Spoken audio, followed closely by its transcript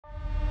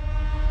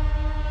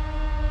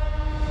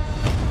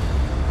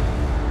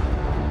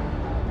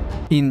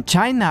In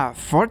China,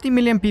 40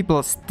 million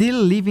people still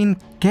live in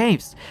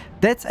caves.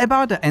 That's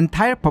about the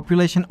entire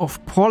population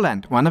of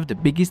Poland, one of the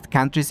biggest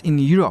countries in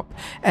Europe.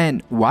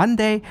 And one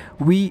day,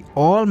 we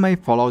all may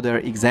follow their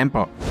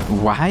example.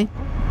 Why?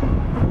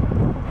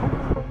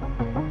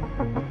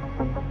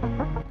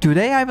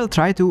 Today I will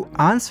try to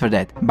answer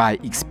that by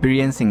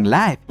experiencing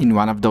life in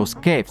one of those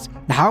caves.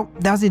 How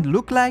does it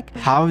look like?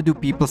 How do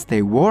people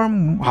stay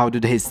warm? How do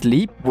they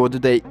sleep? What do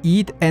they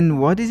eat? And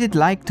what is it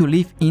like to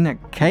live in a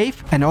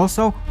cave? And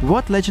also,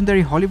 what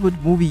legendary Hollywood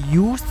movie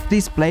used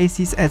these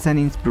places as an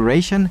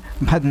inspiration,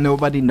 but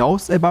nobody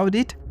knows about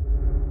it?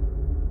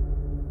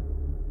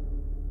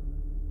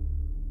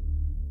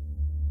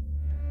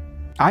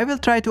 I will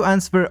try to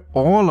answer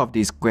all of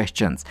these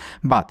questions,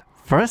 but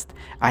first,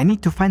 I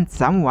need to find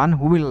someone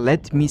who will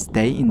let me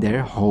stay in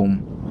their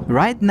home.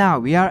 Right now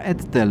we are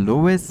at the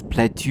lowest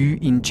plateau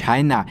in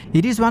China.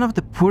 It is one of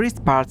the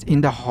poorest parts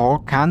in the whole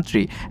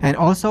country and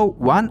also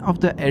one of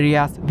the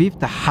areas with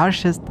the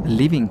harshest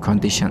living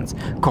conditions.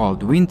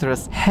 Cold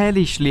winters,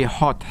 hellishly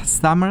hot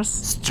summers,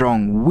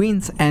 strong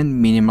winds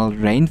and minimal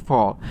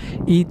rainfall.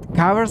 It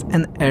covers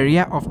an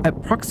area of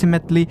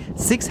approximately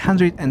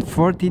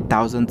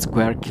 640,000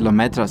 square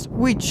kilometers,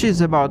 which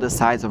is about the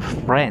size of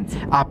France.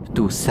 Up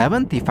to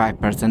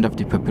 75% of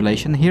the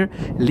population here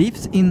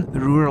lives in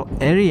rural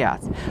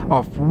areas,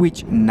 of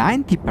which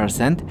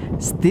 90%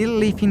 still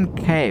live in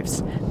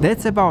caves.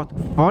 That's about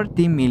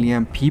 40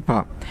 million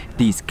people.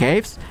 These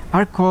caves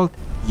are called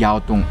窑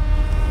洞.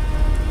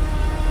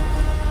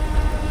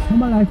 我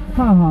们来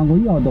看看个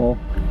窑洞。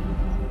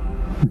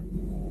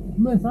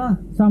没啥，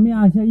上面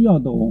写窑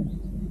洞。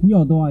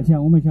 要多少钱？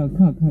我们想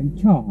看看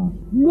瞧哈。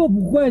我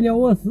不管呢，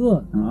我是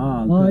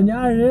人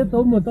家人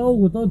都没到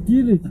屋到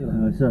地里去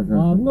了。是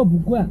我不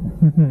管。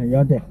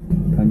要得，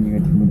看你应该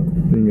听不懂。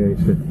应该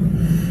是。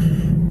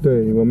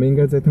对，我们应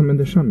该在他们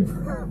的上面。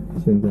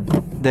现在。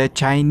The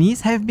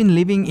Chinese have been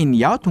living in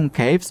Yaotung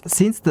caves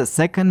since the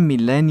 2nd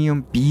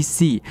millennium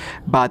BC,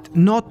 but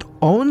not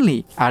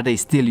only are they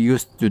still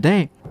used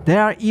today,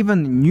 there are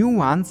even new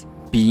ones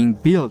being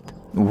built.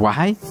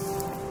 Why?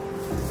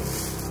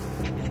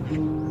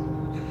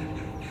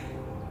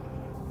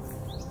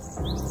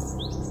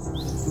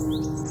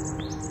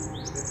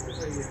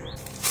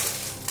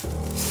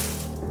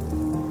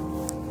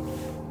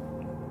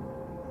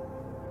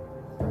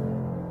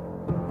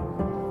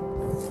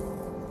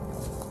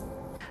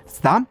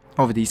 Some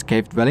of these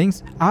cave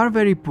dwellings are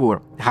very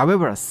poor,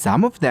 however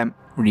some of them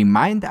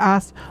remind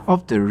us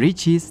of the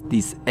riches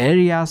these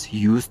areas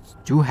used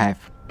to have.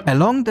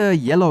 Along the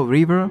Yellow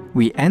River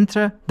we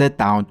enter the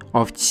town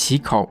of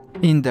Chico.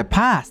 In the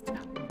past,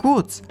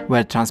 goods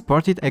were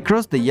transported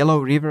across the Yellow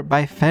River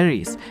by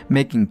ferries,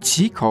 making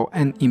Chico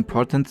an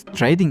important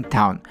trading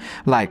town.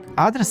 Like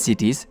other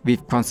cities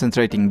with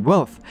concentrating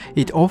wealth,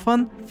 it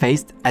often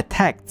faced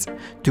attacks.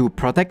 To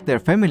protect their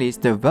families,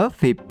 the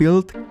wealthy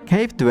built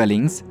cave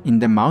dwellings in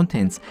the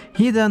mountains,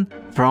 hidden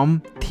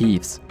from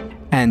thieves.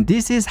 And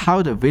this is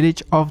how the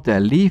village of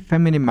the Li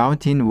family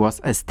mountain was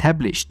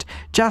established,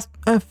 just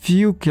a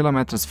few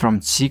kilometers from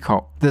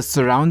Chico. The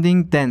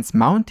surrounding dense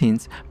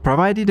mountains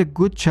provided a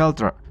good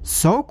shelter,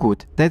 so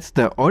good that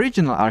the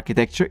original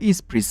architecture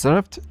is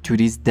preserved to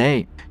this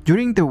day.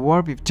 During the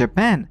war with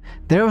Japan,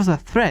 there was a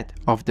threat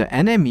of the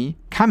enemy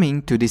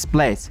coming to this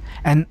place,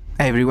 and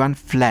everyone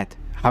fled.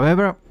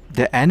 However,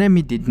 the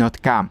enemy did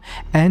not come,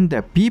 and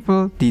the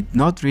people did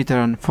not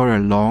return for a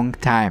long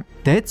time.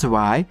 That's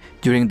why,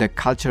 during the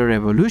Cultural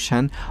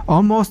Revolution,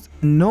 almost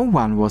no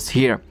one was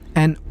here,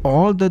 and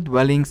all the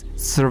dwellings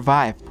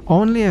survived.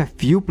 Only a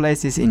few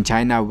places in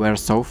China were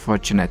so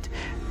fortunate.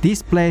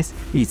 This place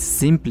is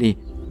simply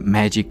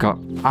magical.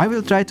 I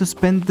will try to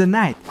spend the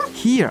night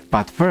here,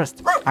 but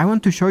first I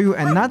want to show you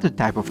another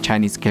type of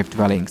Chinese cave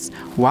dwellings.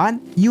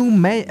 One you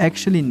may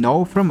actually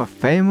know from a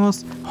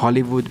famous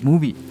Hollywood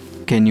movie.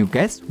 Can you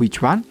guess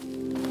which one?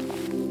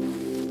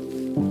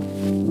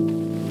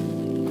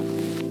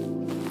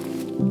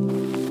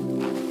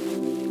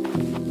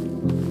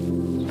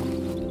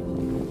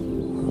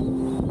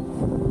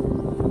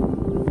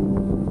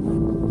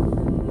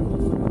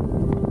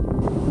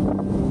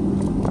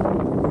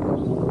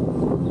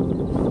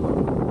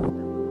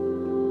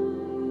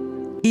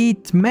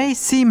 It may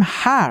seem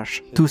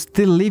harsh to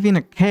still live in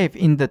a cave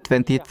in the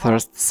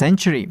 21st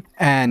century,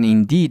 and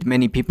indeed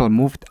many people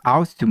moved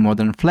out to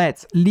modern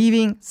flats,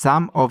 leaving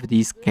some of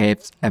these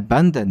caves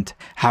abandoned.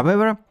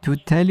 However, to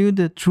tell you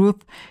the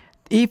truth,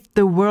 if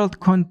the world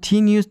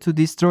continues to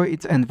destroy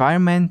its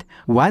environment,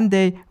 one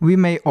day we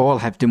may all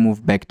have to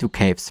move back to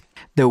caves.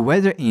 The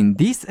weather in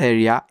this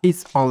area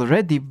is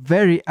already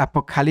very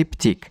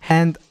apocalyptic,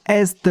 and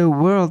as the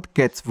world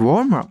gets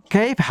warmer,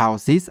 cave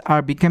houses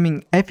are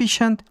becoming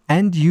efficient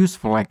and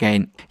useful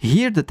again.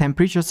 Here the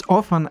temperatures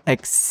often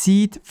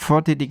exceed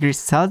 40 degrees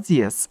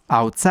Celsius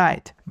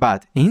outside,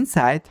 but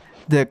inside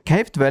the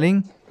cave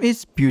dwelling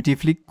is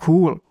beautifully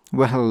cool.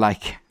 Well,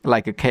 like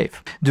a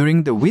cave.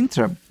 During the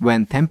winter,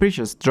 when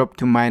temperatures drop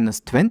to minus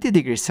 20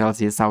 degrees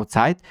Celsius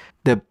outside,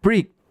 the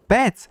brick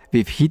beds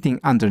with heating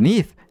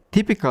underneath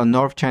typical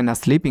North China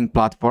sleeping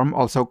platform,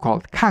 also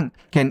called kang,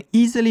 can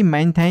easily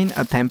maintain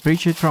a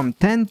temperature from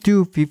 10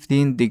 to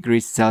 15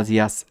 degrees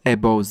Celsius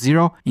above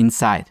zero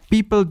inside.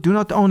 People do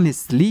not only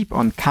sleep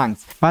on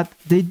kangs, but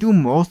they do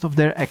most of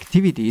their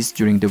activities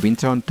during the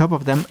winter on top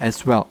of them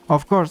as well.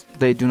 Of course,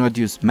 they do not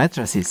use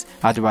mattresses,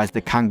 otherwise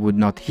the kang would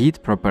not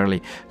heat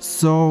properly,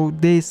 so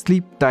they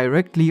sleep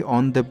directly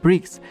on the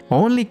bricks,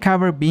 only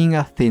cover being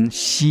a thin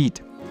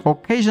sheet.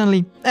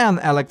 Occasionally an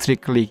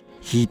electrically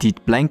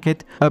heated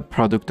blanket, a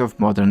product of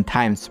modern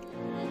times.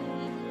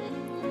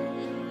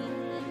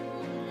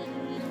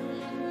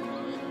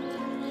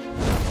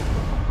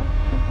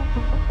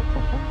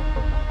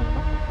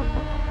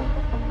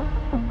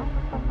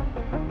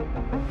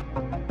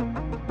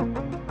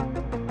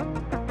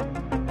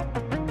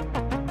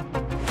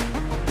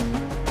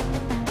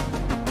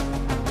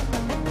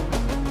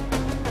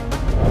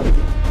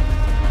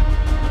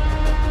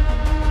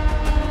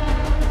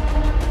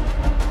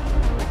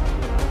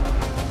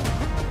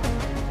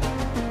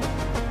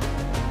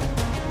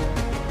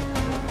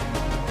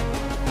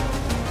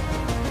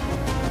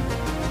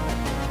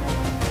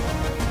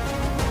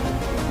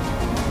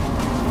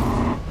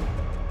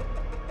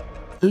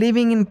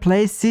 Living in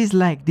places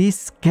like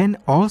this can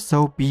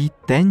also be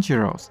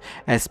dangerous,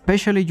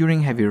 especially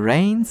during heavy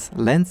rains,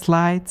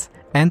 landslides,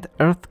 and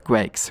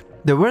earthquakes.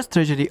 The worst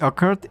tragedy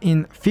occurred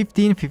in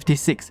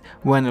 1556,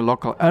 when a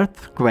local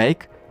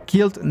earthquake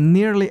killed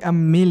nearly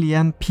 1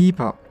 million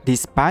people.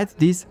 Despite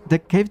this, the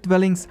cave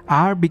dwellings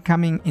are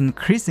becoming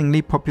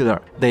increasingly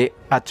popular. They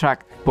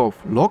attract both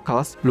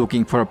locals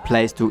looking for a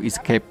place to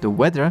escape the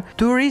weather,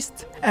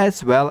 tourists,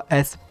 as well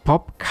as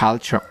pop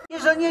culture.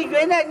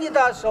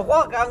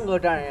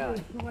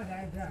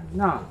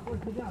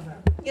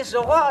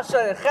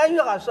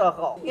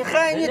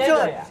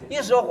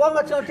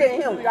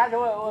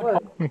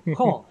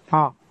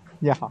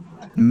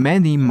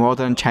 Many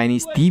modern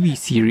Chinese TV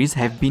series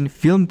have been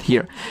filmed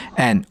here,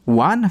 and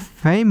one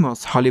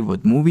famous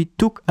Hollywood movie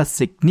took a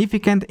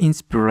significant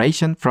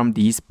inspiration from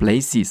these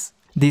places.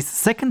 This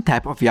second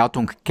type of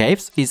Yaotung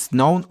caves is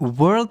known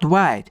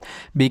worldwide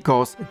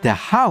because the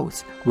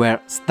house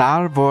where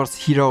Star Wars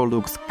hero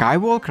Luke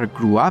Skywalker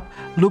grew up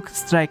looks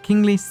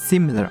strikingly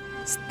similar.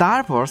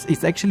 Star Wars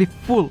is actually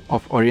full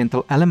of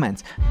oriental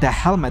elements. The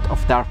helmet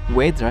of Darth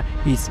Vader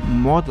is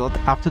modeled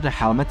after the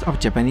helmets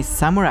of Japanese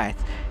samurais,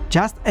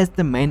 just as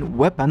the main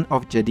weapon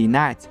of Jedi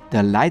Knights, the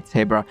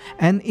lightsaber,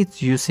 and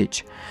its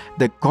usage.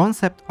 The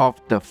concept of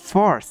the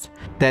Force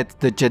that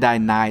the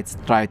Jedi Knights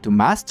try to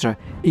master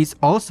is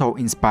also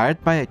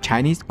inspired by a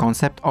Chinese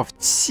concept of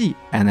Qi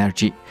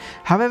energy.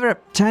 However,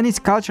 Chinese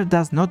culture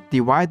does not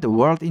divide the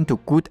world into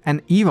good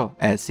and evil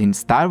as in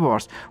Star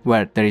Wars,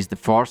 where there is the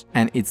Force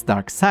and its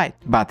dark side.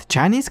 But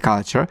Chinese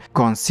culture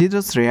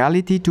considers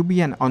reality to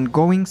be an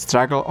ongoing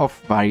struggle of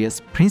various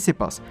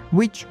principles,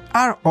 which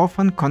are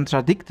often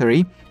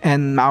contradictory,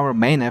 and our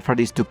main effort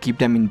is to keep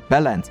them in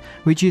balance,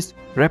 which is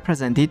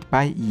represented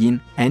by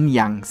yin and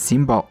yang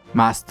symbol.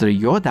 Master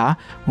Yoda,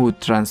 who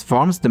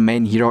transforms the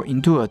main hero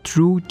into a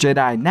true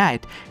Jedi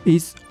Knight,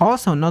 is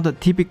also not a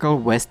typical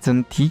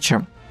Western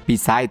teacher.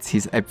 Besides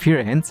his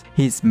appearance,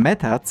 his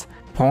methods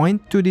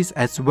point to this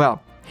as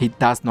well. He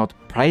does not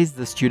praise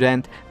the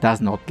student,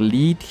 does not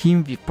lead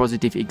him with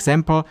positive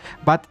example,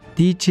 but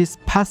teaches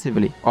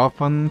passively,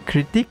 often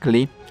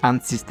critically,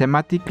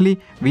 unsystematically,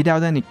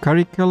 without any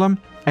curriculum,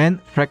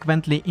 and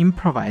frequently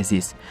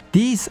improvises.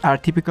 These are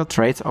typical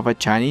traits of a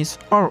Chinese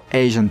or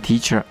Asian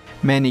teacher.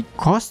 Many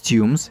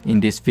costumes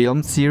in this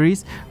film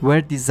series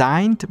were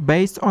designed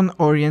based on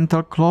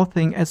Oriental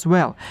clothing as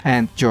well,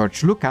 and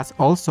George Lucas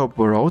also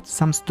borrowed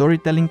some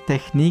storytelling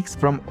techniques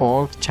from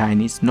old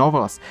Chinese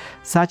novels,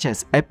 such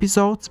as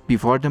episodes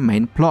before the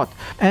main plot,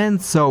 and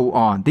so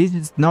on. This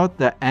is not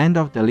the end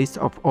of the list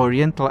of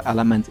Oriental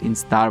elements in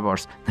Star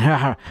Wars. There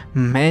are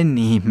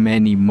many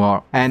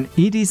more, and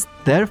it is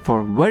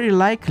therefore very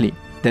likely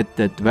that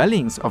the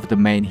dwellings of the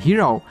main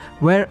hero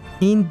were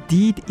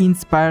indeed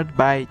inspired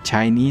by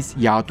Chinese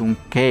Yaotung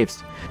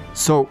caves.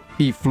 So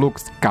if Luke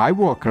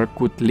Skywalker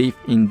could live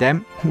in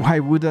them, why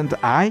wouldn't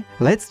I?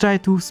 Let's try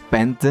to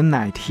spend the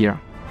night here.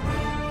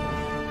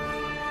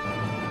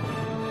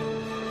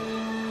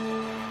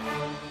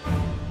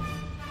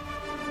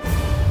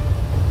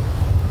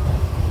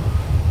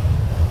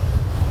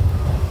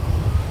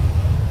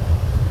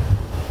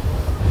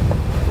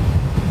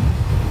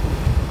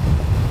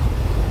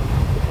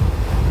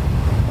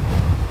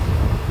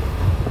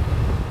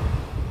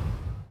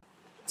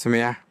怎么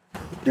样？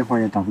电话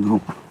也打不通，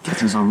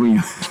至少录音。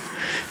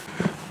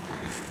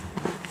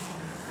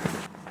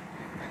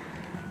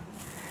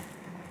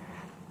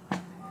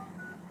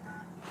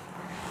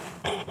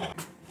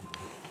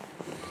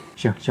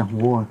行，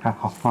我看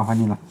好，麻烦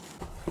你了。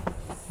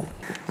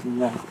现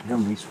在好像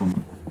没出门。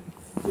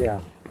对呀。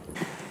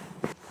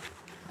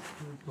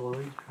走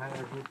了一看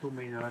都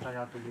没人了，大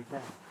家都没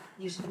在。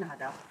你是哪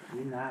的？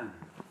云南。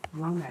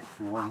往南。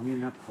往云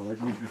南跑了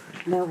进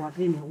去。来，我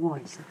给你望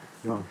一下。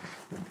行。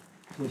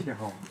谢谢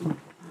好。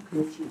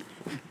客气。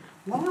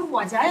我们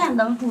我家呀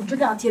能住，这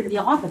两天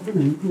凉的不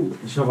能住，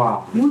是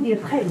吧？有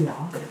点太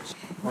凉。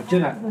我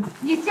进来。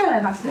你进来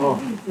吧。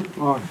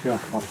哦，是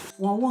好。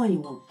我问一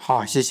问。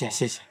好，谢谢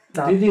谢谢。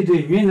对，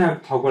云南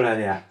跑过来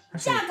的呀。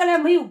下过来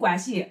没有关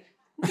系，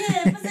你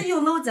不是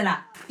有楼子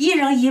了，一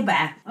人一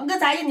半，我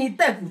咋给你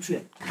带过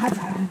去？看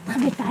咋了？特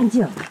别干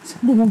净，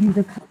那个女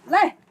的看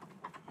来。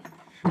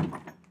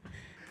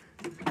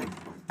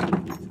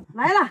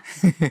来了。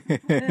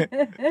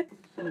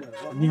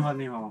你好，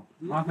你好，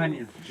麻烦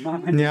你，麻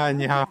烦你好，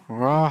你好，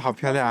哇，好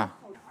漂亮。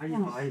哎呀，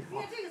哎呀，你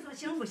这个说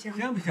行不行？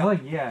行不行？可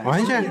以，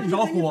完全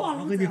着火，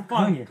我给你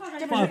放你，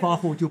放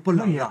后就不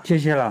冷了。谢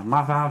谢了，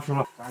麻烦阿叔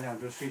了。咱俩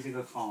就睡这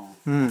个炕。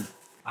嗯。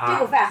这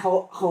个饭好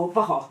不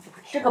好？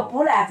这个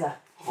布篮子，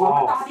我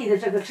们当地的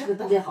这个吃的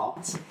特别好。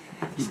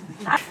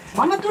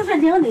我们都是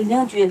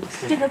邻居，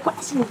这个关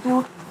系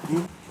都。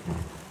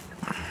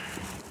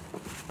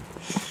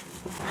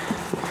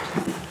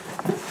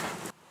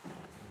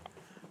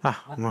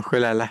啊，我们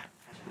回来了。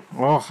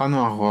哦，好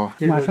暖和。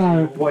马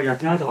上我也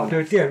家到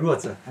这电褥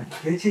子，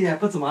天气也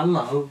不怎么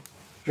冷，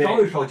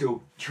烧一烧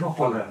就挺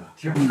好的了。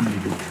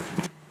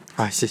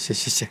啊，谢谢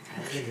谢谢。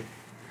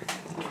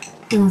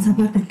我才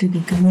把这个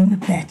给你们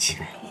摆起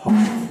来。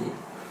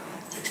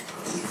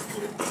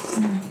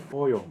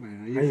哦哟，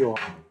还有，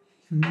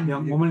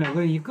我们两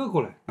个人一个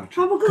过来。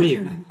差不够可以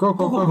吃了。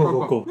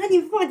够。那你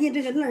放点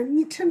这个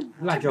你吃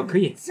辣椒可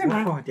以，芝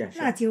麻、放点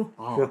辣椒。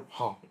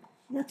好。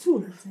那醋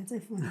呢？再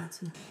放点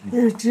醋。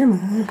芝麻。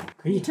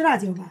可以。你吃辣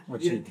椒吧？我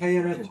吃。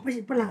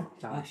不辣。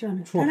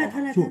醋。来。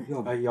醋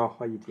要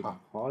好一点。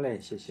好嘞，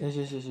谢谢。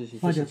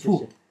放点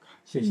醋。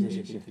谢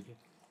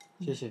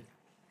谢。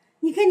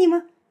你看你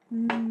们。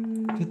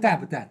这淡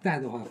不淡？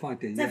淡的话放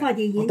点盐。再放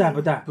点盐。淡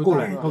不淡？够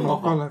了，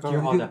挺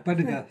好的。把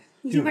这个，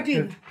你就把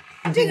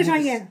这个上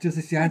盐。这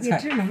是咸菜。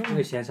这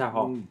个咸菜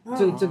好，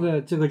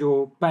这个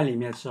就拌里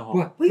面吃好。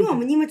不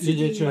用，你们自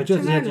己就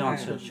直接这样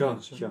吃，行，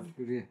就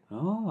这样。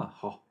哦，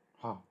好。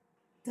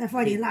再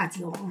放点辣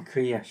椒。可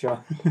以，行。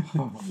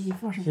你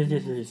放上。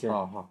谢，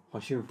好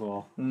幸福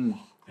哦。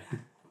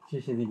谢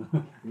谢你们。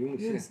不用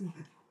谢。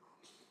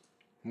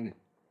好嘞。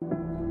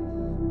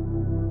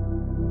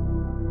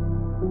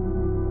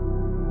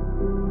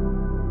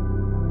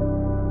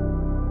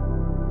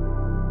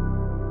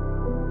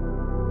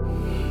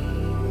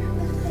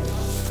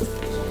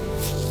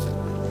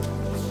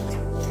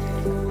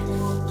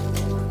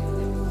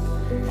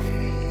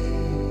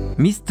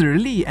Mr.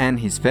 Lee and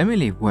his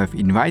family, who have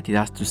invited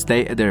us to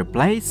stay at their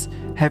place,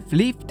 have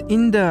lived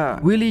in the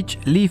village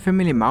Lee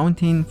Family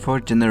Mountain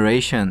for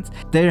generations.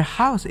 Their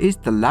house is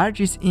the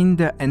largest in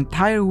the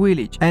entire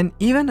village, and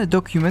even a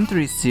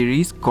documentary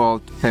series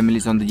called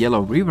Families on the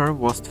Yellow River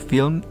was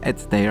filmed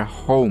at their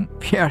home.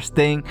 We are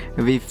staying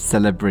with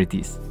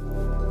celebrities.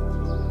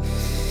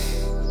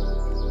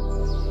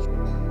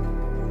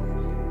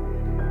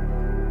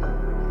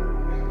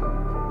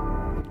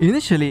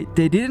 Initially,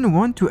 they didn't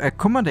want to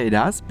accommodate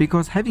us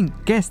because having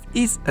guests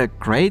is a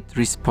great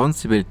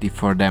responsibility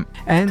for them,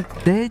 and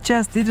they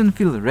just didn't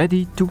feel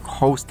ready to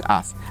host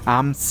us.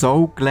 I'm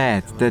so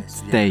glad that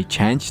they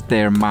changed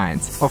their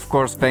minds. Of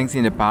course, thanks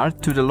in the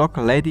part to the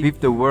local lady with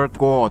the word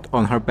God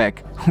on her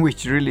back,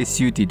 which really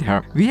suited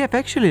her. We have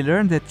actually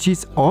learned that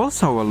she's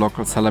also a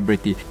local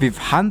celebrity with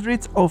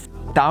hundreds of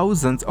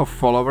thousands of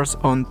followers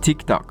on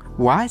TikTok.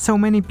 Why so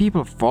many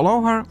people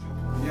follow her?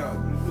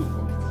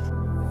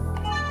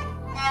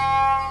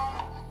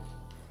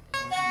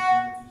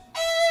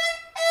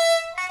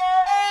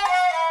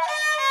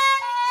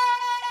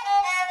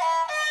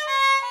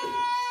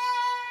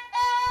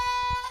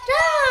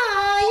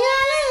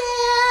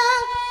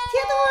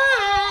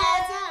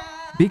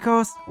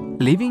 Because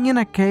living in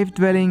a cave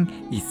dwelling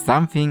is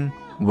something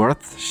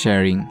worth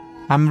sharing.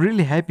 I'm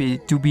really happy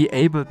to be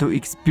able to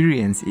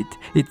experience it.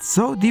 It's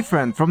so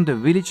different from the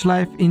village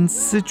life in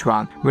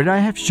Sichuan, where I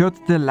have shot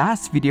the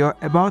last video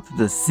about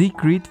the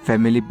secret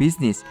family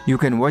business. You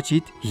can watch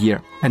it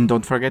here. And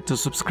don't forget to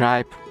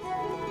subscribe.